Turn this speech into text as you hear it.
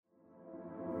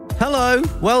Hello,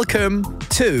 welcome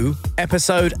to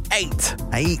episode 8.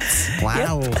 8.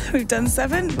 Wow. Yep. We've done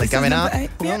 7. We're going up.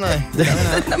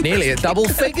 Nearly at double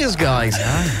figures, guys.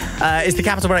 It's the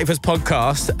Capital Breakfast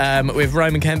podcast with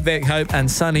Roman Kent, Vic Hope and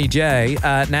Sunny J.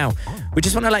 Now, we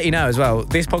just want to let you know as well,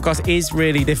 this podcast is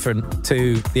really different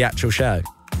to the actual show.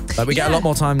 We get a lot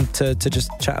more time to just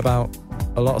chat about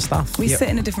a lot of stuff. We sit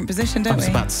in a different position, don't we? I was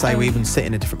about to say, we even sit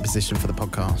in a different position for the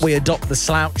podcast. We adopt the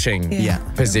slouching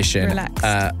position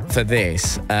for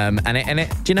this. And it,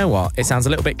 do you know what? It sounds a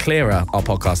little bit clearer, our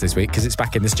podcast this week, because it's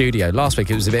back in the studio. Last week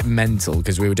it was a bit mental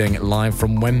because we were doing it live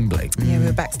from Wembley. Yeah, we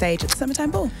were backstage at the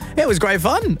Summertime Ball. It was great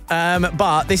fun.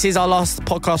 But this is our last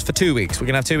podcast for 2 weeks. We're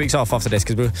going to have 2 weeks off after this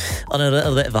because we're on a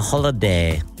little bit of a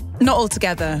holiday. Not all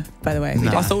together, by the way.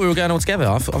 No. I thought we were going all together.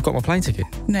 I've got my plane ticket.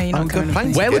 No, you're not going on a plane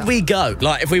ticket. Where would we go?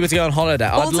 Like, if we were to go on holiday,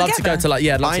 I'd love to go to, like,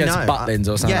 I'd love to go to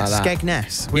Butlins or something like that.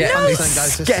 Skegness.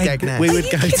 We would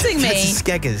go kidding me? To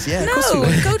Skeggers, yeah. No,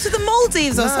 go to the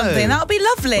Maldives or something. That would be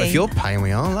lovely. Well, if you're paying,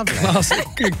 we are lovely.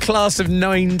 Class of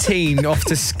 19 off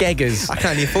to Skeggers. I can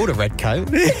only afford a red coat.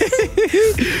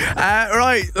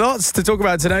 Right, lots to talk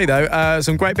about today, though.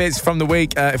 Some great bits from the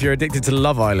week. If you're addicted to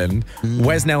Love Island,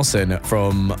 Wes Nelson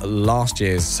from last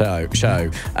year's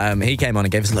show, he came on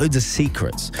and gave us loads of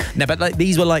secrets. Now, but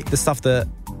these were the stuff that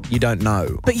you don't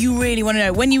know. But you really want to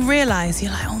know. When you realise,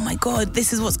 you're like, oh my God,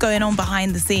 this is what's going on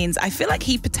behind the scenes. I feel like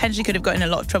he potentially could have gotten in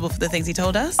a lot of trouble for the things he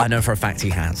told us. I know for a fact he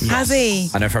has. Yes. Has he?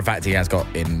 I know for a fact he has got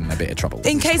in a bit of trouble.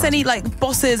 In case any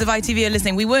bosses of ITV are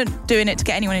listening, we weren't doing it to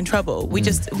get anyone in trouble. We were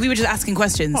just asking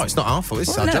questions. Oh, it's not our fault.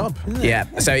 It's our job. Yeah.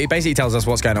 So he basically tells us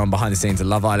what's going on behind the scenes of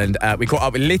Love Island. We caught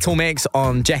up with Little Mix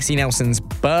on Jessie Nelson's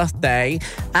birthday,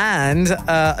 and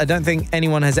I don't think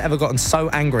anyone has ever gotten so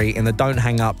angry in the Don't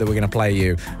Hang Up that we're going to play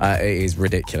you. It is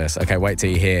ridiculous. Okay, wait till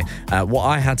you hear what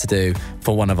I had to do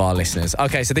for one of our listeners.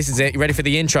 Okay, so this is it. You ready for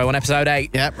the intro on episode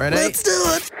 8? Yep, ready. Let's do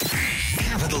it.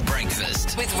 Capital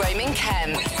Breakfast with Roman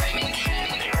Kent.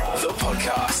 The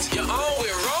podcast. We're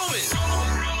rolling.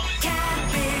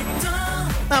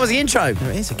 That was the intro. There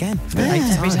it is again.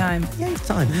 Every time.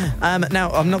 Yeah.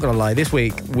 Now, I'm not going to lie. This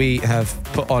week, we have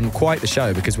put on quite the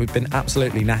show because we've been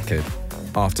absolutely knackered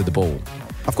after the ball.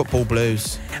 I've got ball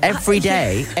blues. Every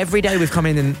day we've come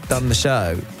in and done the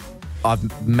show,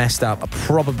 I've messed up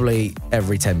probably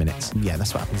every 10 minutes. Yeah,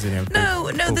 that's what happens in here.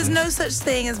 No, there's no such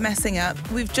thing as messing up.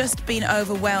 We've just been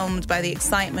overwhelmed by the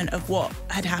excitement of what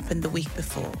had happened the week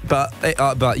before. But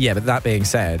that being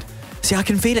said, see, I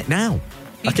can feel it now.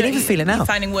 I can even feel it now. You're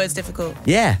finding words difficult.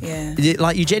 Yeah.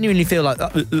 You genuinely feel like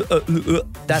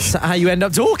that's how you end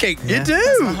up talking. Yeah. You do.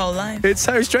 That's my whole life. It's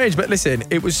so strange. But listen,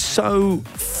 it was so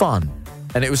fun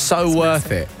and it was so worth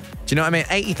it. Do you know what I mean?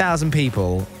 80,000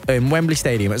 people in Wembley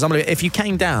Stadium. It was unbelievable. If you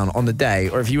came down on the day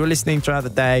or if you were listening throughout the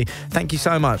day, thank you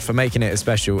so much for making it as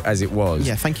special as it was.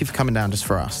 Yeah, thank you for coming down just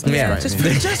for us. That's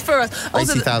great. Just for us.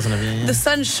 Also, 80,000 of you. Yeah. The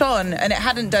sun shone and it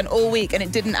hadn't done all week and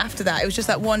it didn't after that. It was just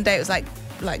that one day. It was like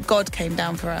God came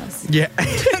down for us. Yeah.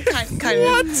 kind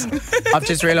of. I've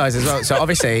just realised as well. So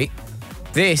obviously,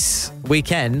 this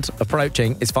weekend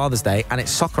approaching is Father's Day and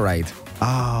it's Soccer Aid.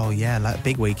 Oh yeah, like a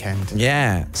big weekend.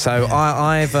 Yeah. So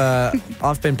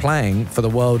I've been playing for the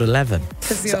World 11.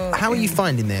 So how are you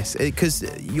finding this? Because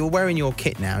you're wearing your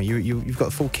kit now. You've got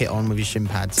a full kit on with your shin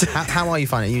pads. How are you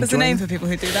finding it? There's a name for people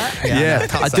who do that. Yeah.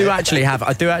 I do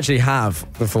actually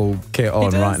have the full kit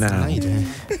on right now. I know you do.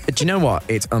 Do you know what?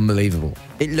 It's unbelievable.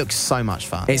 It looks so much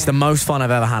fun. It's the most fun I've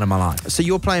ever had in my life. So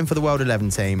you're playing for the World 11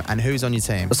 team, and who's on your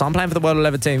team? So I'm playing for the World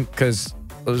 11 team because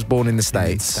I was born in the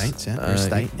States. You're a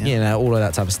state, yeah. You know, all of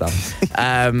that type of stuff.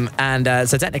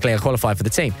 So technically I qualified for the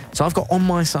team. So I've got on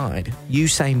my side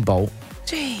Usain Bolt,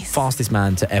 Jeez. fastest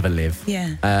man to ever live.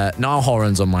 Yeah. Niall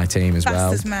Horan's on my team as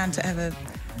Fastest man to ever.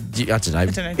 I don't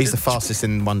know. He's the fastest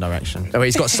in one direction. Oh,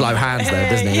 he's got slow hands though,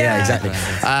 doesn't he? Yeah, exactly.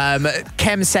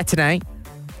 Kem Cetinay,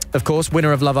 of course,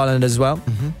 winner of Love Island as well.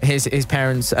 Mm-hmm. His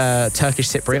parents, Turkish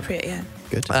Cypriot. Yeah.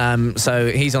 Good. So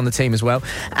he's on the team as well.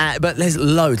 But there's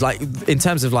loads. In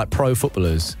terms of pro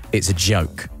footballers, it's a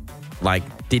joke.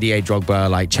 Didier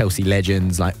Drogba, Chelsea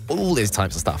legends, all these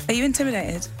types of stuff. Are you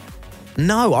intimidated?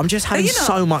 No, I'm just having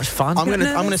so much fun. I'm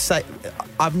gonna say,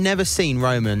 I've never seen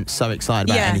Roman so excited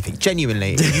about anything.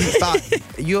 Genuinely,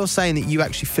 but you're saying that you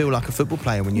actually feel like a football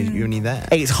player when you're only there.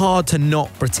 It's hard to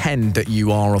not pretend that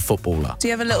you are a footballer. Do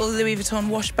you have a little Louis Vuitton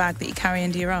wash bag that you carry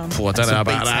under your arm? Oh, I don't know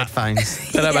about that.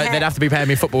 Headphones. They'd have to be paying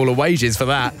me footballer wages for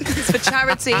that. It's for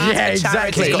charity. Yeah,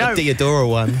 exactly. He's got a Diodora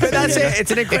one. But that's it.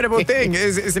 It's an incredible thing.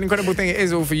 It's an incredible thing. It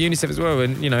is all for UNICEF as well,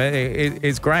 and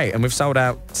it's great. And we've sold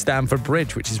out Stamford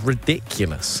Bridge, which is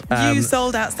ridiculous. You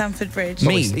sold out Stamford Bridge.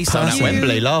 Me, he sold out Wembley.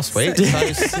 Lovely last week.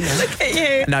 So, Look at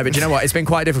you. No, but you know what? It's been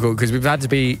quite difficult because we've had to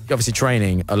be obviously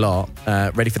training a lot,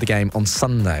 ready for the game on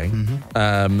Sunday.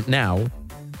 Now,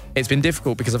 it's been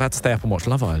difficult because I've had to stay up and watch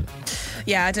Love Island.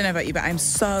 Yeah, I don't know about you, but I'm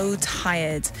so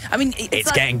tired. I mean, it's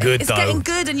like, getting good, it's though. getting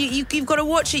good, and you've got to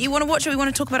watch it. You want to watch it. We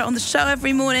want to talk about it on the show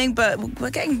every morning, but we're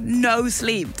getting no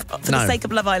sleep for the sake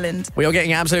of Love Island. We are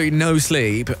getting absolutely no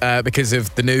sleep because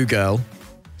of the new girl.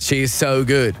 She is so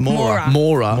good. Mora.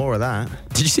 More of that.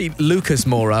 Did you see Lucas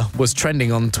Mora was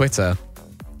trending on Twitter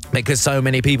because so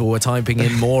many people were typing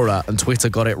in Mora and Twitter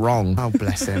got it wrong. Oh,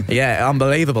 bless him. Yeah,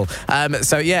 unbelievable.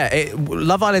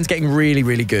 Love Island's getting really,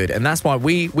 really good. And that's why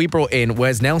we brought in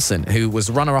Wes Nelson, who was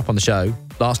runner-up on the show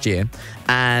last year.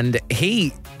 And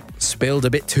he spilled a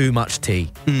bit too much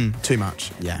tea. Too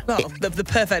much, yeah. Well, the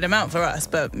perfect amount for us,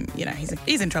 but you know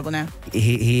he's in trouble now.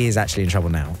 He is actually in trouble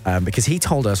now because he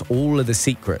told us all of the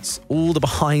secrets, all the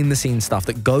behind-the-scenes stuff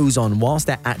that goes on whilst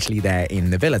they're actually there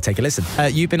in the villa. Take a listen.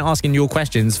 You've been asking your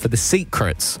questions for the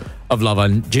secrets of Love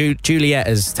Island. Juliet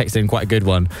has texted in quite a good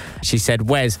one. She said,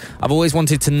 Wes, I've always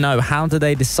wanted to know, how do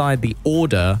they decide the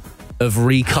order of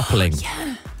recoupling?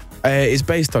 It's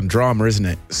based on drama, isn't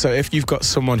it? So if you've got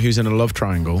someone who's in a love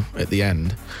triangle at the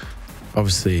end,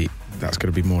 obviously that's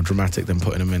going to be more dramatic than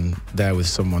putting them in there with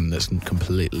someone that's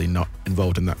completely not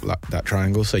involved in that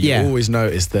triangle. So you always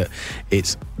notice that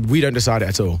we don't decide it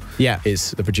at all. Yeah.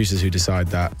 It's the producers who decide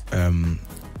that. And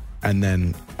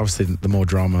then obviously the more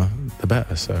drama, the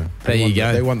better. So There you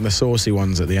go. They want the saucy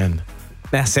ones at the end.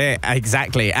 That's it,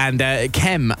 exactly. And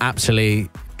Kem actually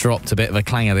dropped a bit of a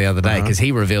clanger the other day because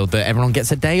he revealed that everyone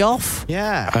gets a day off.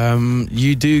 Yeah.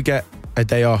 You do get a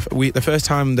day off. The first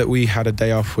time that we had a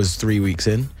day off was 3 weeks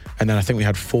in, and then I think we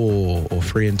had 4 or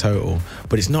 3 in total.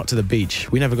 But it's not to the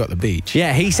beach. We never got the beach.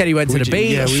 Yeah, he said he went to the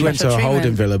beach. Yeah, we went to a Special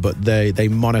holding treatment. villa, but they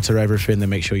monitor everything. They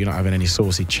make sure you're not having any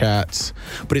saucy chats.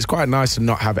 But it's quite nice to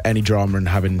not have any drama and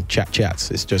having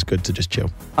chats. It's just good to just chill.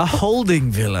 A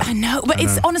holding villa. I know, but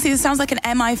it's honestly, this sounds like an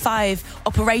MI5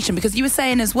 operation because you were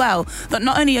saying as well that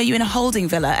not only are you in a holding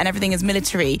villa and everything is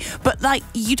military, but like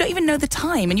you don't even know the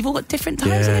time and you've all got different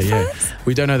times on your phones.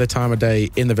 We don't know the time of day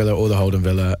in the villa or the holding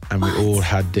villa, and we all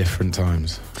had different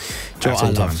times. Do you know At what I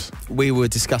all love? times. We were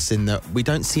discussing that we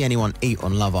don't see anyone eat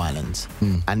on Love Island.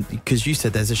 And because you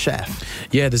said there's a chef.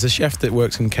 Yeah, there's a chef that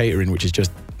works in catering, which is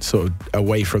just sort of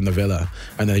away from the villa,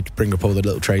 and they bring up all the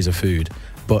little trays of food.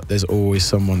 But there's always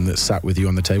someone that's sat with you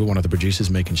on the table, one of the producers,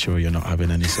 making sure you're not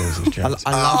having any sauces. I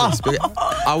love this. But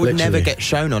I would never Literally. get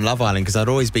shown on Love Island because I'd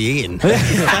always be eating.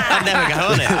 I'd never go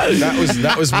on it.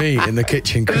 That was me in the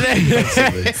kitchen cooking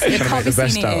constantly, trying to make can't the be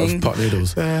best seen out eating. of pot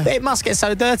noodles. It must get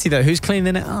so dirty though. Who's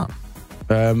cleaning it up?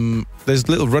 There's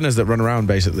little runners that run around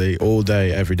basically all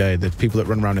day, every day. There's people that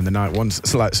run around in the night.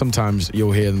 So like sometimes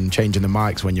you'll hear them changing the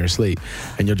mics when you're asleep,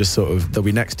 and you'll just sort of, they'll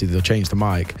be next to you, they'll change the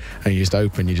mic, and you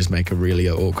just make a really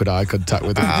awkward eye contact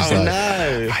with them. Just like, no.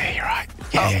 oh, yeah, you're right.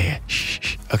 Yeah.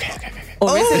 Shh. Okay.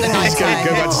 Or is it the night Just go time?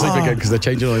 back to sleep again because they're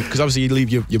changing. Because obviously you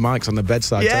leave your mics on the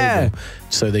bedside table,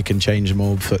 so they can change them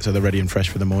all so they're ready and fresh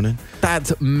for the morning.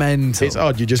 That's mental. It's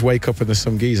odd. You just wake up and there's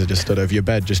some geezer just stood over your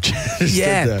bed, just stood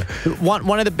there.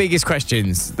 One of the biggest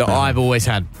questions that I've always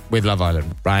had with Love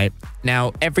Island, right?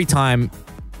 Now, every time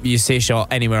you see a shot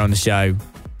anywhere on the show,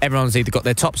 everyone's either got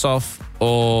their tops off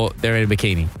or they're in a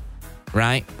bikini,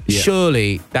 right? Yeah.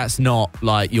 Surely that's not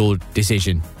like your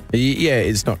decision. Yeah,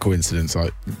 it's not coincidence.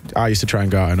 Like I used to try and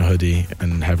go out in a hoodie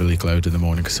and heavily clothed in the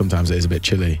morning because sometimes it is a bit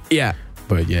chilly. Yeah.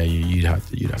 But yeah, you'd have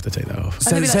to take that off.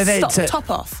 And they'd be like, top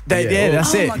off.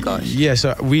 That's it. Oh my gosh. Yeah,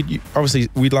 so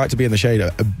we'd like to be in the shade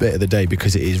a bit of the day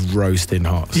because it is roasting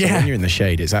hot. So when you're in the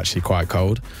shade, it's actually quite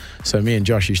cold. So me and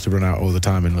Josh used to run out all the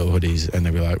time in little hoodies, and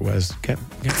they'd be like, "Wes,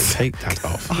 take that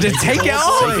off. Just take it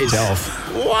off. Take it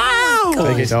off. Wow.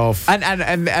 Take it off."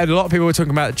 And a lot of people were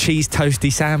talking about cheese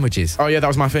toasty sandwiches. Oh yeah, that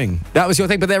was my thing. That was your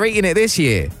thing, but they're eating it this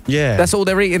year. Yeah, That's all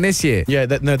they're eating this year. Yeah,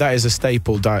 that is a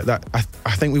staple diet. That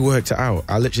I think we worked it out.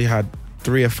 I literally had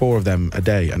 3 or 4 of them a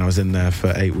day, and I was in there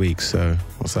for 8 weeks. So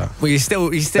what's that? Well, you still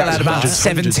That had was about hundreds,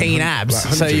 17 hundreds, abs,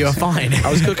 like so you were hundreds. fine.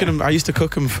 I was cooking them. I used to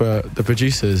cook them for the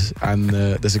producers and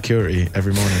the security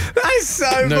every morning. That is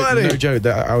so No joke.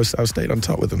 I was staying on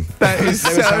top with them. That is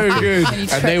so good.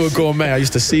 And they were gourmet. I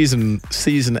used to season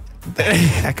the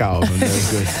heck out of them. They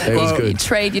was good. They was You good.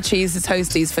 trade your cheese to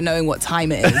toasties for knowing what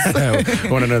time it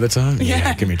is. Want to know the time?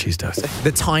 Yeah, give me a cheese toast.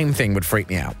 The time thing would freak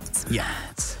me out. Yeah.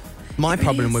 My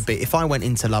problem would be if I went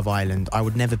into Love Island, I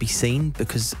would never be seen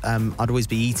because I'd always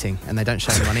be eating, and they don't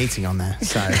show anyone eating on there.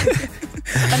 So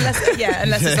unless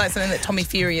it's like something that Tommy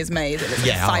Fury has made. It's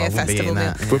like I Fire wouldn't be Festival. eating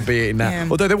that. Would be eating that. Yeah.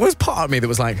 Although there was part of me that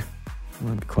was like,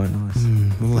 might be quite nice.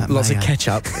 All that Lots mayo. of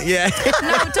ketchup. Yeah.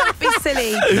 No, don't be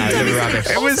silly. No, Don't be you're silly. rubbish.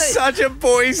 It was Also, such a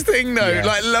boys thing, though. Yeah.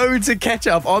 Like, loads of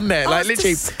ketchup on there. Like, it's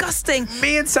literally, disgusting.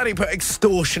 me and Sunny put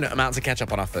extortionate amounts of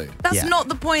ketchup on our food. That's Yeah. not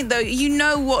the point, though. You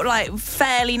know what, like,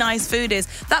 fairly nice food is.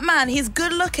 That man, he's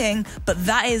good looking, but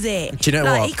that is it. Do you know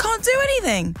like, what? He can't do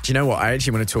anything. Do you know what? I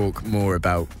actually want to talk more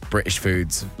about British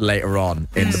foods later on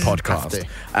in the podcast.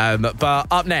 But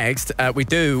up next, we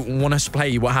do want to play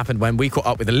you what happened when we caught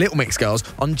up with the Little Mix girls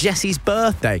on Jessie's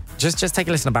birthday. Just take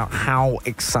a listen about how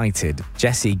excited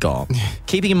Jessie got.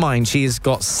 Keeping in mind, she has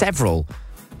got several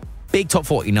big top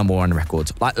 40 number one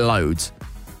records, like loads.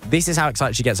 This is how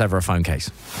excited she gets over a phone case.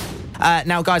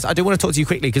 Now, guys, I do want to talk to you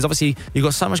quickly because obviously you've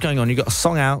got so much going on. You've got a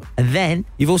song out, and then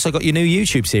you've also got your new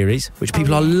YouTube series, which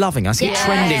people are loving. I see it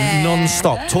trending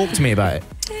non-stop. Talk to me about it.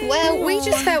 Well, we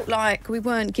just felt like we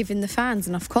weren't giving the fans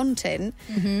enough content,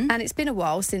 and it's been a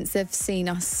while since they've seen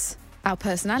our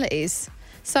personalities.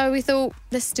 So we thought,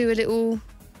 let's do a little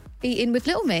eating with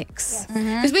Little Mix.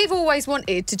 Because we've always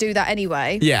wanted to do that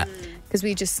anyway. Yeah. Because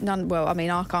we just,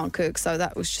 I can't cook, so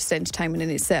that was just entertainment in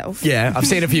itself. Yeah, I've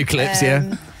seen a few clips,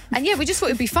 yeah. And yeah, we just thought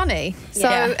it'd be funny. So,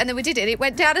 and then we did it, and it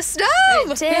went down a snow.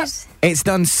 It did. It's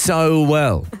done so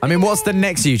well. I mean, what's the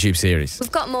next YouTube series?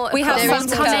 We've got more. We have there some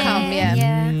is to more come,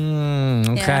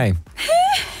 yeah. Okay.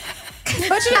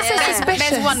 But you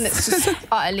there's one that's just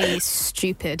utterly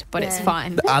stupid, but it's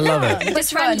fine. I love it.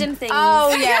 Just random things.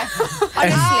 Oh, yeah.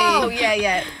 Honestly.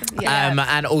 Yeah.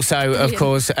 And also, of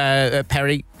course,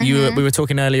 Perry, we were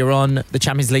talking earlier on the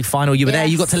Champions League final. You were there.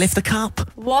 You got to lift the cup.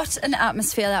 What an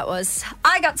atmosphere that was.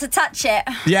 I got to touch it.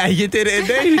 Yeah, you did it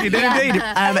indeed. You did indeed.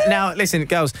 Now, listen,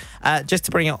 girls, just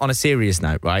to bring it on a serious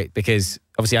note, right? Because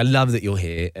obviously I love that you're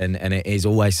here and it is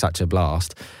always such a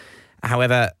blast.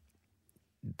 However,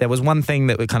 there was one thing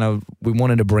that we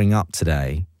wanted to bring up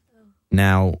today.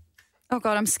 Now, Oh,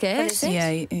 God, I'm scared.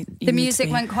 Yeah, The music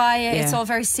went quiet. Yeah. It's all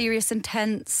very serious and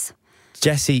tense.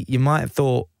 Jessie, you might have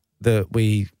thought that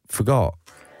we forgot.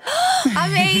 I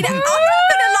mean, I'm not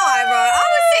gonna lie, right? I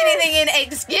was sitting thinking,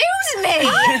 excuse me. I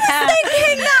was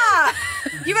thinking that.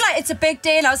 You were like, it's a big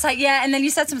day. And I was like, yeah. And then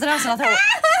you said something else. And I thought,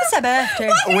 it's her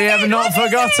birthday. We have not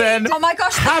forgotten. Oh, my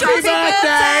gosh. Happy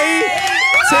birthday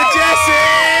to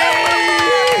Jessie!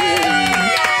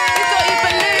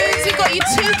 We've got you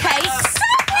 2 cakes.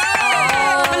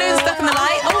 Balloons stuck in the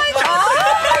light.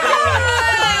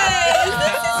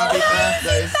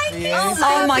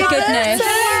 Oh, my goodness.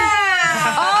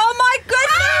 Oh, my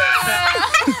goodness.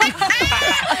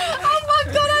 Oh my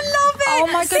God, I love it. Oh,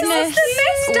 my goodness.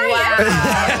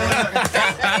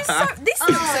 This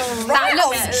looks That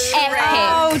looks epic.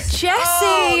 Oh,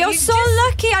 Jessie, you're so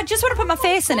lucky. I just want to put my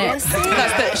face in it.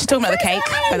 She's talking about the cake,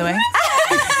 by the way.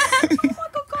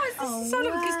 so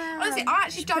lovely. Because honestly, I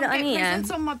actually don't Put it on get here.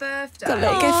 presents on my birthday.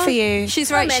 Good for you.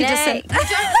 She's right. She doesn't.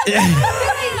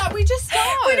 Like, we just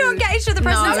don't. We don't get each other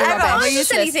presents We ever. don't We're use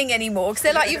useless. anything anymore because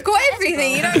they're like, you've got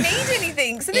everything, you don't need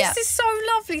anything. So this is so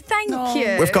lovely. Thank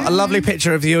you. We've got a lovely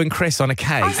picture of you and Chris on a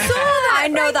cake. I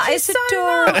know that is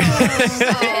adorable.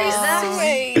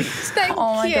 Sweet. Thank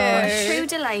you. True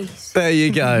delight. There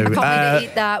you go. I can't wait to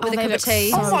eat that with a cup of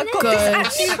tea. Oh my God, this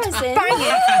actually looks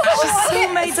banging. She's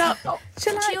so made up. Do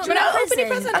you want Open open your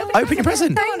present. Open your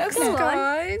present. Thanks,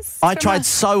 guys. I tried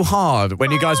so hard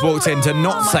when you guys walked in to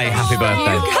not say happy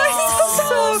birthday.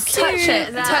 So cute. Touch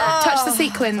it. Touch the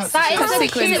sequins. That is Touch the the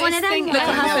sequins. Is it one of them? Look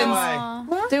what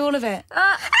happens. Do all of it.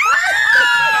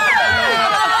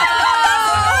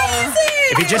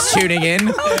 If you're just tuning in,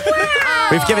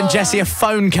 we've given Jessie a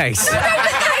phone case.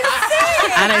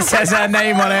 And it says her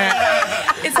name on it.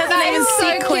 It says her name in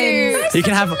sequins. You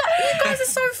can have You guys are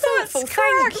so thoughtful.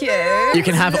 Thank you. you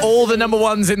can have all the number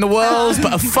ones in the world,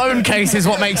 but a phone case is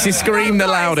what makes you scream the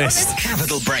loudest.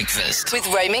 Capital Breakfast, With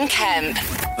Roman Kemp.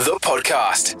 the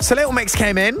podcast. So Little Mix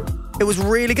came in. It was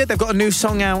really good. They've got a new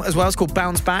song out as well. It's called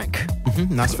Bounce Back.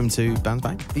 Nice of them to bounce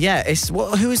back. Yeah, it's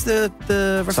who is the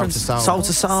reference? to Soul. Soul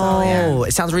to Soul. Soul, yeah.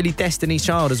 It sounds really Destiny's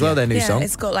Child as well. Their new Yeah, song.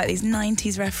 it's got like these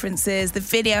 90s references. The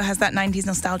video has that 90s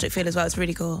nostalgic feel as well. It's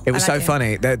really cool. It was I so like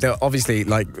funny. They're obviously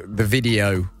like the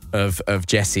video of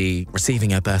Jessie receiving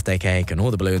her birthday cake and all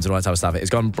the balloons and all that type of stuff. It's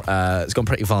gone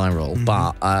pretty viral.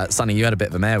 But Sonny, you had a bit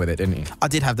of a mare with it, didn't you? I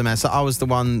did have the mare. So I was the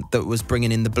one that was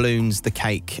bringing in the balloons, the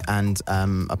cake, and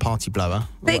a party blower.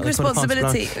 Big What are they called? A party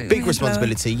responsibility. blower? Big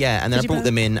responsibility, yeah. And then Did I you brought blow?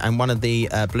 them in, and one of the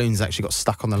balloons actually got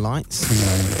stuck on the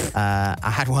lights. I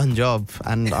had one job,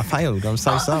 and I failed. I'm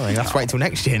so sorry. Let's wait till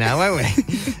next year now, won't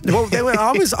we? Well,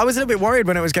 I was a little bit worried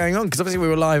when it was going on because obviously we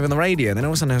were live on the radio, and then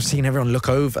all of a sudden I was seeing everyone look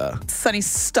over. Sonny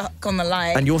stuck stuck on the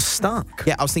light. And you're stuck.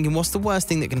 Yeah, I was thinking, what's the worst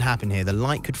thing that can happen here? The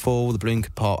light could fall, the balloon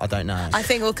could pop. I don't know. I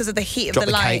think because of the heat of Drop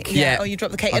the the light. cake. Yeah. Yeah. Or you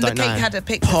drop the cake. I And the don't cake know. had a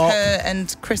picture Pop. of her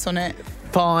and Chris on it.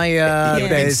 Fire. Yeah. Then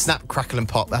There's snap, crackle, and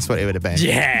pop. That's what it would have been.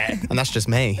 yeah. And that's just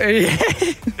me. Yeah,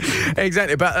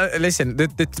 exactly. But listen,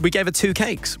 we gave her 2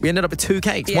 cakes. We ended up with 2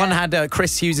 cakes. Yeah. One had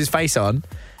Chris Hughes' face on,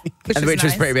 Which which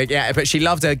was nice. pretty big. Yeah, but she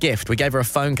loved her gift. We gave her a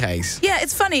phone case. Yeah,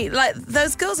 it's funny. Like,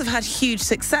 those girls have had huge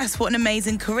success. What an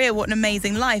amazing career. What an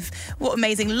amazing life. What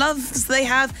amazing loves they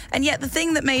have. And yet the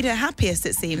thing that made her happiest,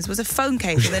 it seems, was a phone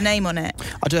case with a name on it.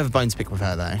 I do have a bone to pick with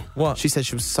her, though. What? She said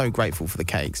she was so grateful for the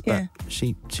cakes, but Yeah.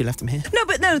 she left them here. No,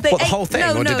 but no, they What, the ate whole thing,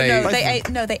 No, or no, did they- no. Both They of them? ate.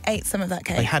 No, they ate some of that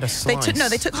cake. They had a They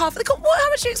took half. How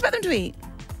much do you expect them to eat?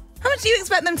 How much do you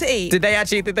expect them to eat? Did they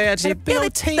actually? big Yeah,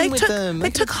 old team they with took, them. They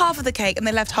took half of the cake and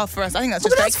they left half for us. I think that's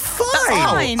Well, just that's fake. fine.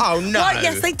 That's fine. Oh, no. Why?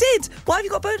 Yes, they did. Why have you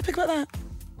got a bone to pick about that?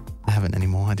 I haven't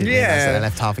anymore. I didn't Yeah. realise that they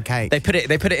left half a cake. They put it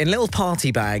in little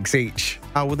party bags each.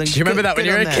 Oh, well, then Do you remember that when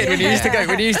you were a kid? When you used to go, Yeah.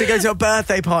 when you used to go to a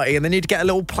birthday party, and then you'd get a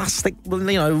little plastic,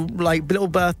 like little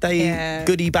birthday Yeah.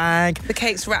 goodie bag. The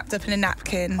cake's wrapped up in a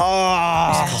napkin.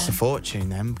 Oh, Cost a fortune,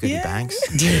 them goodie Yeah. bags.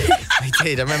 They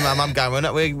did. I remember my mum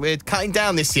going, we're cutting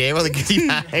down this year on the goodie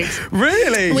bags.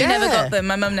 really? We Yeah. never got them.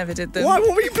 My mum never did them. Why?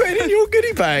 What were you putting in your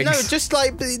goodie bags? No, just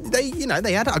like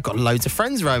they had. I've got loads of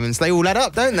friends, Romans. They all add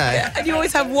up, don't they? And you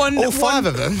always have one. All 5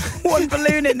 of them. One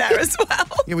balloon in there as well.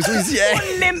 It was always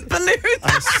One limp balloon.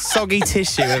 a soggy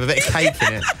tissue with a bit of cake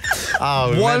in it.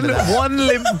 Oh, remember that. one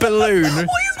limp balloon, What are you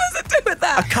supposed to do with a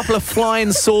that? couple of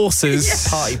flying saucers,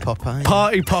 Party popper.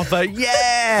 party popper.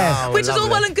 Yeah. Oh, Which is all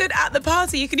lovely. well and good at the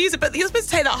party. You can use it, but you're supposed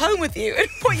to take that home with you. And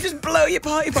what, you just blow your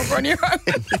party popper on your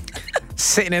own.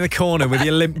 Sitting in the corner with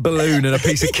your limp balloon and a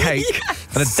piece of cake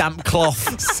and a damp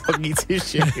cloth. Soggy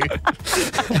tissue.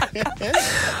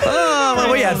 Oh,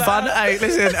 well, we had fun. Hey,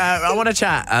 listen, I want to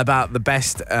chat about the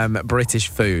best British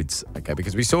foods, okay?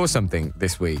 Because we saw something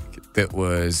this week that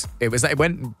it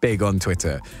went big on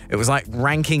Twitter. It was like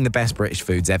ranking the best British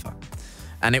foods ever,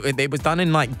 and it was done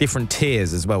in like different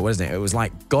tiers as well, wasn't it? It was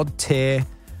like God tier,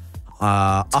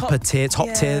 upper tier,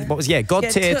 top tier. What was God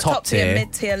tier, top tier,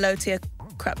 mid tier, low tier,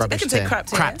 crap tier. They Rubbish can say tier. crap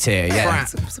tier. crap tier. Yeah,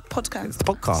 It's a podcast. It's a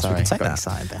podcast. Sorry, we can say got that.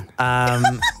 excited then.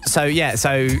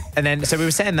 So we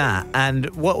were saying that, and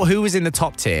who was in the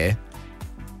top tier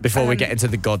before we get into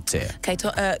the God tier?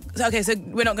 Okay, so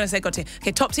we're not going to say God tier.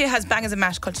 Okay, top tier has bangers and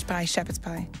mash, cottage pie, shepherd's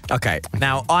pie. Okay,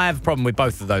 now I have a problem with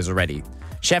both of those already.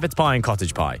 Shepherd's pie and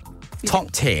cottage pie.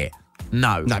 Top tier.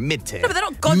 No. No, mid tier. No, but they're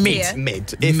not God tier.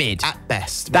 Mid. Mid. At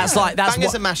best. That's Bangers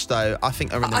what. and mash, though, I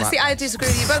think are in the I right see. I place. disagree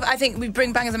with you both. I think we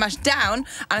bring bangers and mash down, and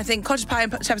I think cottage pie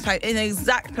and shepherd's pie in the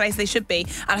exact place they should be.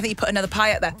 And I think you put another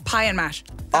pie out there, pie and mash.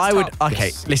 That's I would. top.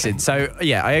 Okay, listen. So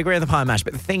yeah, I agree with the pie and mash.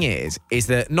 But the thing is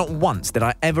that not once did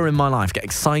I ever in my life get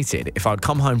excited if I'd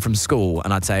come home from school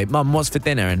and I'd say, "Mum, what's for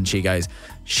dinner?" and she goes,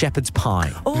 "Shepherd's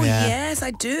pie." Oh Yeah. yes,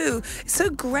 I do. It's so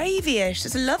gravyish.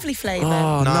 It's a lovely flavour.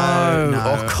 Oh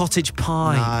No. Or cottage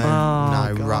pie.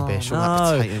 No, Oh, God, rubbish. All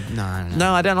No. that potato. No.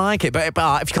 No, I don't like it. But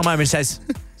if you come home and it says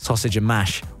sausage and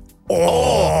mash,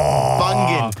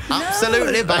 Banging.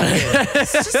 Absolutely banging.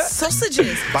 It's just sausages.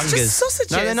 It's Bangers. just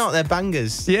sausages. No, they're not. They're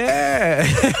bangers. yeah.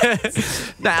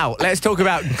 Now let's talk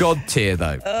about God tier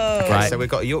though. Right? So we've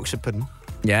got a Yorkshire pudding.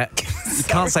 Yeah. You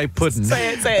can't say pudding.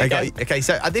 Say it They again. got, okay,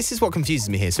 so this is what confuses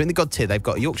me here. So in the God tier, they've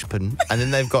got a Yorkshire pudding, and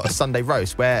then they've got a Sunday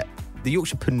roast, where the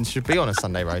Yorkshire pudding should be on a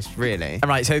Sunday roast, really.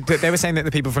 Right, so they were saying that the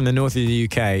people from the north of the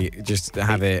UK just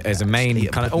have it as a main, eat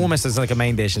a kind of pudding. almost as like a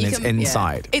main dish, and You it's can- yeah.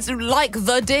 inside. It's like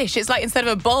the dish. It's like instead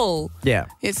of a bowl. Yeah.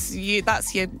 It's you.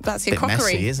 That's your Bit crockery.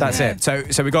 messy, isn't That's it?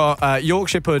 it. So we got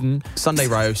Yorkshire pudding, Sunday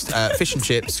roast, fish and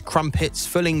chips, crumpets,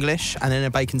 full English, and then a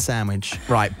bacon sandwich.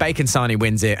 right? Bacon sarnie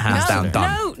wins it, hands down,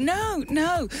 done.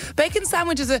 No. Bacon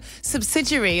sandwich is a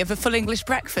subsidiary of a full English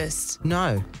breakfast.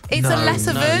 No. It's a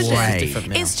lesser version. way. It's different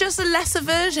now. It's just a lesser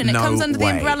version. It No comes under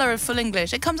way. the umbrella of full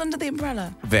English. It comes under the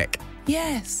umbrella. Vic,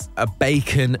 Yes. a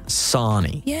bacon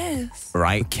sarnie, Yes.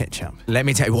 right? ketchup. Let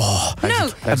me tell you, whoa, No.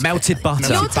 a melted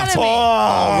butter. You're telling me.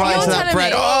 Oh, right You're to that telling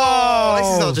bread. me- Oh, this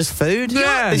is not just food.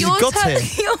 Yeah. This is God tier.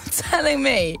 You're telling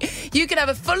me you could have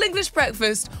a full English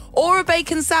breakfast or a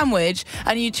bacon sandwich,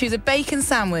 and you choose a bacon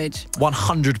sandwich.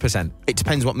 100%. It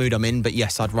depends what mood I'm in, but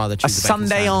yes, I'd rather A choose a bacon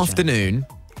Sunday sandwich. afternoon.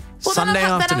 Well, Sunday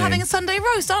then I'm afternoon. having a Sunday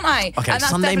roast, aren't I? Okay, and that's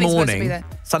Sunday definitely supposed to be morning, there.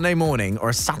 Sunday morning or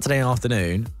a Saturday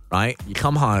afternoon, right? You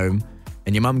come home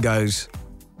and your mum goes,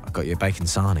 "I've got you a bacon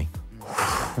sarnie."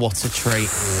 What a treat.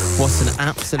 What an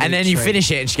absolute And then you treat.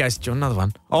 finish it and she goes, "Do you want another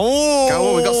one?" Oh, Go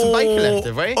on, we got some bacon left,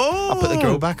 have we? Oh. I'll put the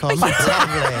grill back on. Lovely.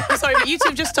 I'm sorry, but you two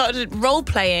have just started role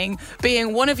playing,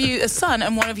 being one of you a son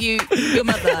and one of you your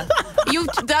mother. You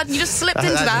just slipped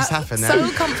into That that just happened so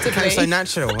now. comfortably. Came so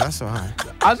natural. That's all right.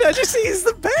 I just think it's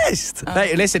the best.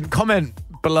 Hey, listen, comment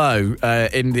below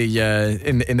in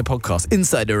the podcast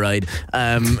Insider Ride,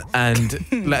 and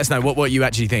let us know what you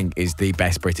actually think is the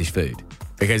best British food.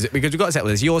 Because we've got to settle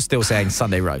this. You're still saying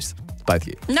Sunday roast, both of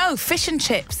you. No, fish and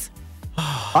chips.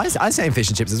 I'm saying fish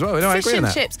and chips as well. No, I Fish agree and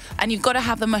on that. chips, and you've got to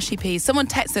have the mushy peas. Someone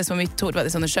texted us when we talked about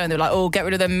this on the show, and they were like, "Oh, get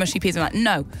rid of them mushy peas." I'm like,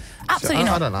 "No, absolutely I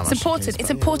not. don't know It's mushy important. peas, It's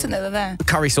but important that they're there."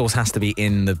 Curry sauce has to be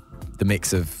in the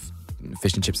mix of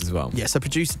fish and chips as well. Yeah, so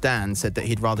producer Dan said that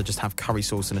he'd rather just have curry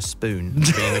sauce and a spoon than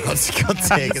be in the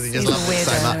Conti because he just He's a loves it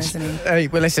so weirdo, much. isn't he? Hey,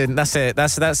 well, listen, that's it.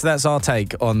 That's our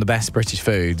take on the best British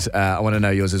foods. I want to know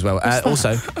yours as well.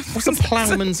 Also, What's a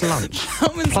ploughman's lunch?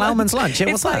 Ploughman's lunch. Yeah,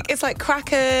 what's that? It's like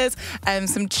crackers,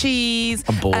 some cheese.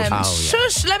 I'm bored. Oh, yeah.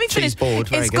 Shush, let me finish. Cheese board,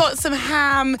 very It's good. got some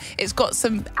ham. It's got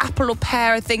some apple or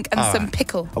pear, I think, and All some right.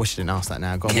 pickle. I wish I didn't ask that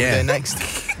now. Go on, Yeah. what are we doing next?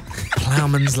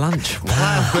 Ploughman's lunch.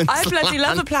 Wow. I bloody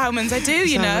love the ploughmans. I do,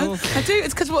 you know. I do.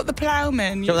 It's because what the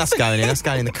ploughman. So that's going in. That's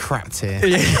going in the crap tier.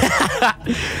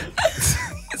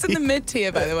 It's in the mid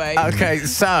tier, by the way. Okay,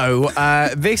 so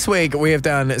this week we have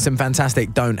done some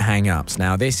fantastic Don't Hang Ups.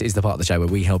 Now, this is the part of the show where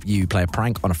we help you play a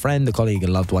prank on a friend, a colleague, a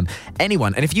loved one,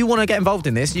 anyone. And if you want to get involved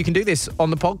in this, you can do this on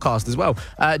the podcast as well.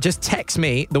 Just text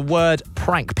me the word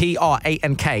prank,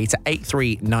 PRANK, to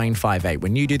 83958.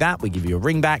 When you do that, we give you a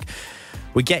ring back.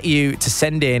 We get you to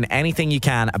send in anything you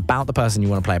can about the person you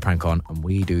want to play a prank on, and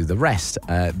we do the rest.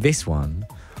 This one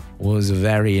was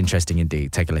very interesting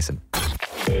indeed. Take a listen.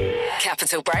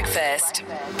 Capital Breakfast.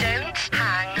 Don't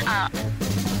hang up.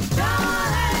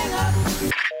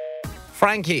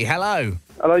 Frankie, hello.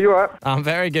 Hello, you alright? I'm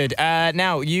very good.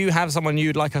 Now, you have someone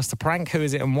you'd like us to prank. Who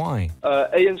is it and why?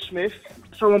 Ian Smith.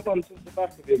 Someone bumped into the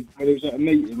back of him when he was at a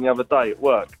meeting the other day at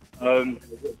work. And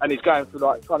he's going through,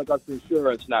 trying to go through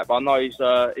insurance and that, but I know he's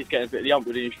getting a bit of the ump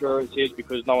with the insurances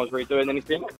because no one's really doing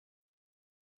anything.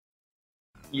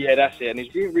 Yeah, that's it. And he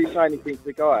didn't really say anything to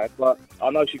the guy, but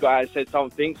I know she got out and said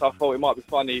something, so I thought it might be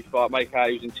funny if I make out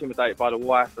he was intimidated by the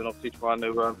wife and obviously trying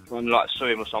to sue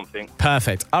him or something.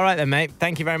 Perfect. All right then, mate.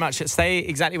 Thank you very much. Stay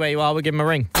exactly where you are. We'll give him a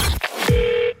ring.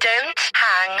 Don't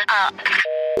hang up.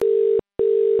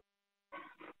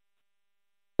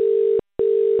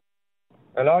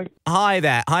 Hello? Hi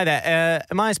there.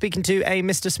 Am I speaking to a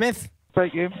Mr. Smith?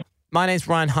 Thank you. My name's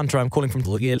Ryan Hunter. I'm calling from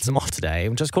Gilsamore today.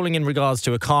 I'm just calling in regards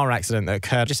to a car accident that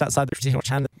occurred just outside the British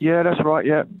Hand. Yeah, that's right,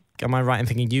 yeah. Am I right in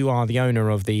thinking you are the owner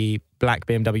of the black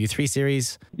BMW 3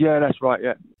 Series? Yeah, that's right,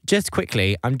 yeah. Just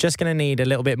quickly, I'm just going to need a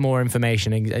little bit more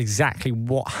information, exactly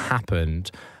what happened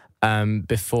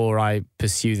before I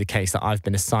pursue the case that I've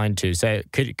been assigned to. So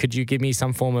could you give me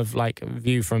some form of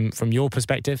view from your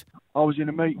perspective? I was in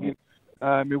a meeting.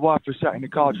 My wife was sat in the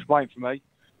car just waiting for me.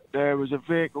 There was a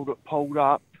vehicle that pulled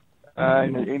up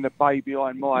in the bay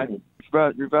behind mine.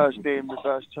 Reversed in,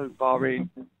 reversed too far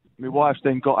in. My wife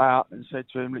then got out and said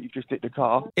to him, "Look, you've just hit the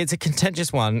car." It's a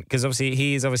contentious one because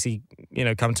he's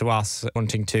come to us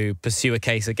wanting to pursue a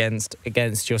case against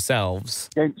yourselves.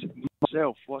 Against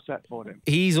myself? What's that for then?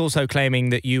 He's also claiming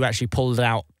that you actually pulled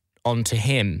out onto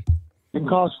him. The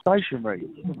car's stationary.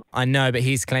 I know, but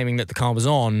he's claiming that the car was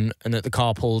on and that the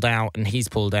car pulled out and he's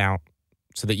pulled out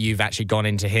so that you've actually gone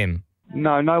into him.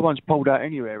 No one's pulled out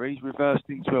anywhere. He's reversed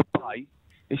into a bay.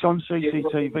 It's on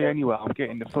CCTV anyway. I'm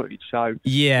getting the footage, so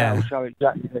Yeah. that'll show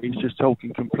exactly that he's just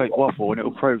talking complete waffle, and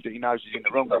it'll prove that he knows he's in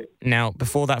the wrong bit. Now,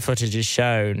 before that footage is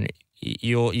shown,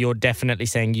 you're definitely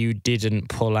saying you didn't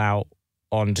pull out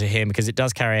onto him because it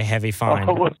does carry a heavy fine.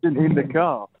 I wasn't in the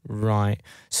car. Right.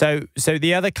 So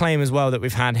the other claim as well that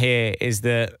we've had here is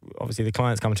that obviously the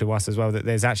client's come to us as well that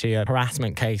there's actually a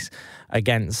harassment case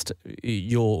against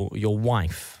your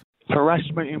wife.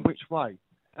 Harassment in which way?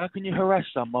 How can you harass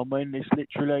someone when it's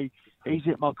literally, he's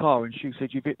hit my car and she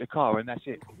said you've hit the car and that's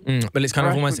it? But it's kind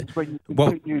of almost... Harassment is when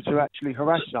you continue to actually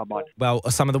harass someone. Well,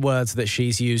 some of the words that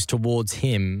she's used towards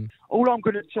him... All I'm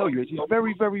going to tell you is he's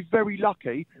very, very, very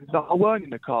lucky that I weren't in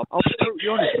the car. I'll be totally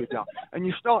honest with you. And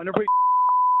you're starting to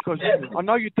because I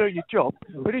know you're doing your job,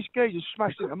 but this geezer's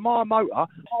smashed into my motor.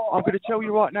 I'm going to tell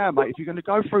you right now, mate, if you're going to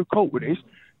go through court with this,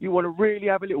 you want to really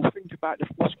have a little think about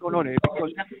what's going on here,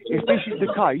 because if this is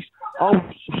the case, I'll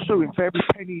sue him for every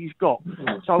penny he's got.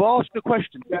 So ask the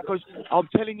question, because I'm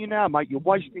telling you now, mate, you're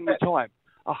wasting your time.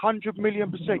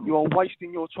 100,000,000% you are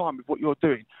wasting your time with what you're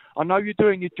doing. I know you're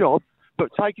doing your job, but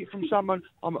take it from someone.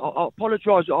 I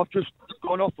apologise that I've just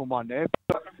gone off on one there,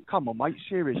 but come on, mate,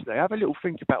 seriously, have a little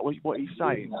think about what he's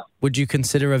saying. Would you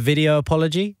consider a video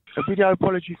apology? A video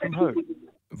apology from who?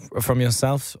 From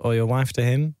yourself or your wife to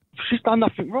him? She's done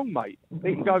nothing wrong, mate.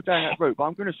 He can go down that route, but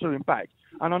I'm going to sue him back,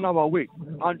 and I know I'll win.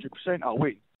 100% I'll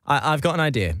win. I've got an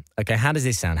idea. Okay, how does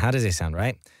this sound?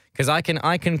 Right? Because I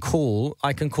can call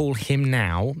him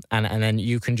now, and then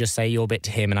you can just say your bit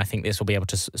to him, and I think this will be able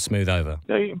to smooth over.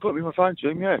 Yeah, you can put me on my phone to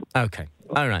him, yeah. Okay.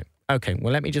 All right. Okay.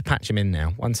 Well, let me just patch him in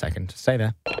now. 1 second. Stay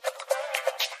there.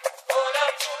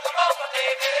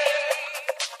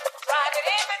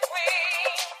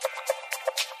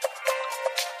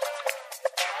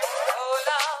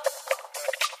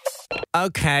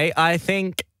 Okay, I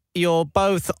think you're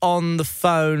both on the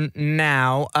phone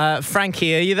now.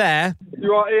 Frankie, are you there?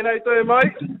 You right, Ian? How you doing,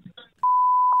 mate?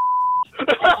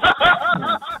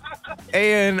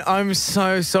 Ian, I'm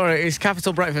so sorry. It's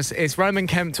Capital Breakfast. It's Roman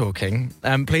Kemp talking.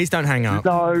 Please don't hang up.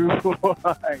 No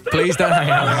way. Please don't hang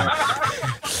up.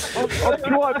 I'm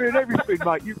driving everything,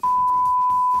 mate. You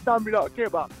done me like a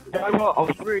kid, but you know what? I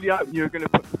was really hoping you were going to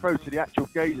put me through to the actual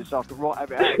geezer so I could write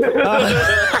everything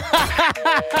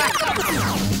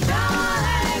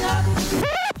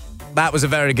That was a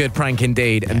very good prank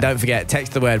indeed. And don't forget,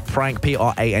 text the word prank, PRANK,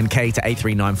 to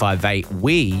 83958.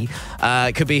 We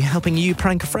could be helping you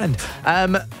prank a friend.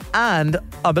 And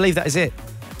I believe that is it.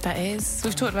 That is.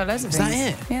 We've talked about loads of Is things.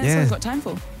 that it? Yeah, that's all we've got time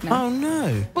for. No. Oh,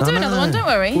 no. We'll do another one, don't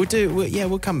worry.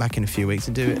 We'll come back in a few weeks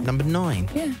and do it number 9.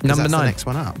 Yeah. Number 9. The next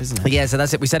one up, isn't it? Yeah, so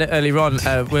that's it. We said it earlier on.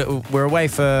 We're away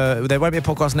for... There won't be a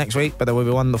podcast next week, but there will be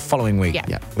one the following week.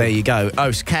 Yeah. There you go.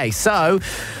 Okay, so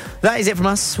that is it from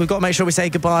us. We've got to make sure we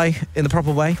say goodbye in the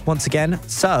proper way once again.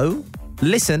 So...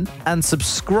 listen and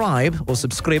subscribe on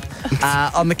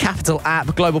the Capital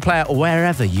app, Global Player, or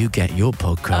wherever you get your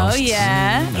podcasts. Oh,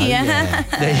 yeah. Yeah.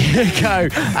 There you go.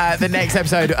 The next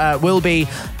episode will be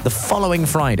the following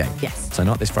Friday. Yes. So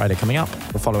not this Friday coming up,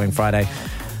 the following Friday.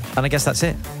 And I guess that's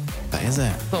it. That is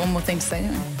it. Got one more thing to say,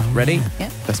 don't we? Ready?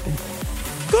 Yeah. Best be.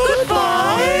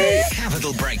 Goodbye.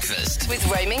 Capital Breakfast With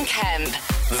Roman Kemp.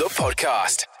 the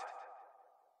podcast.